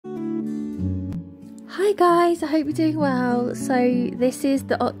Hi guys, I hope you're doing well. So this is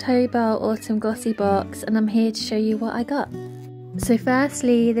the October Autumn Glossy box and I'm here to show you what I got. So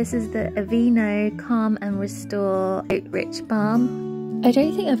firstly, this is the Aveeno Calm and Restore Oat Rich Balm. I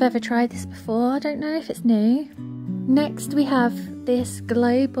don't think I've ever tried this before, I don't know if it's new. Next we have this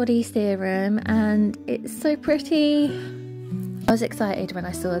Glow Body Serum and it's so pretty. I was excited when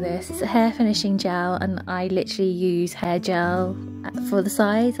I saw this. It's a hair finishing gel and I literally use hair gel for the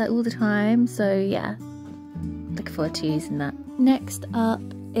sides like all the time, so yeah, looking forward to using that. Next up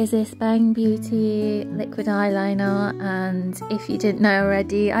is this Bang Beauty liquid eyeliner, and if you didn't know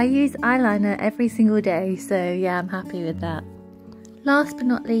already, I use eyeliner every single day, so yeah, I'm happy with that. Last but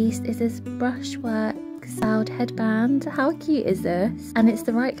not least is this Brushwork Sound headband. How cute is this? And it's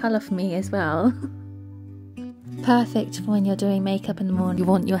the right colour for me as well. Perfect for when you're doing makeup in the morning, you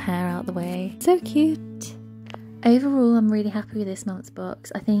want your hair out the way. So cute! Overall, I'm really happy with this month's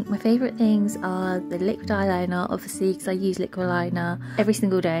box. I think my favourite things are the liquid eyeliner, obviously, because I use liquid eyeliner every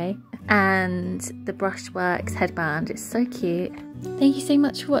single day, and the Brushworks headband. It's so cute. Thank you so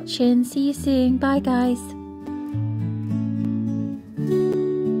much for watching. See you soon. Bye guys.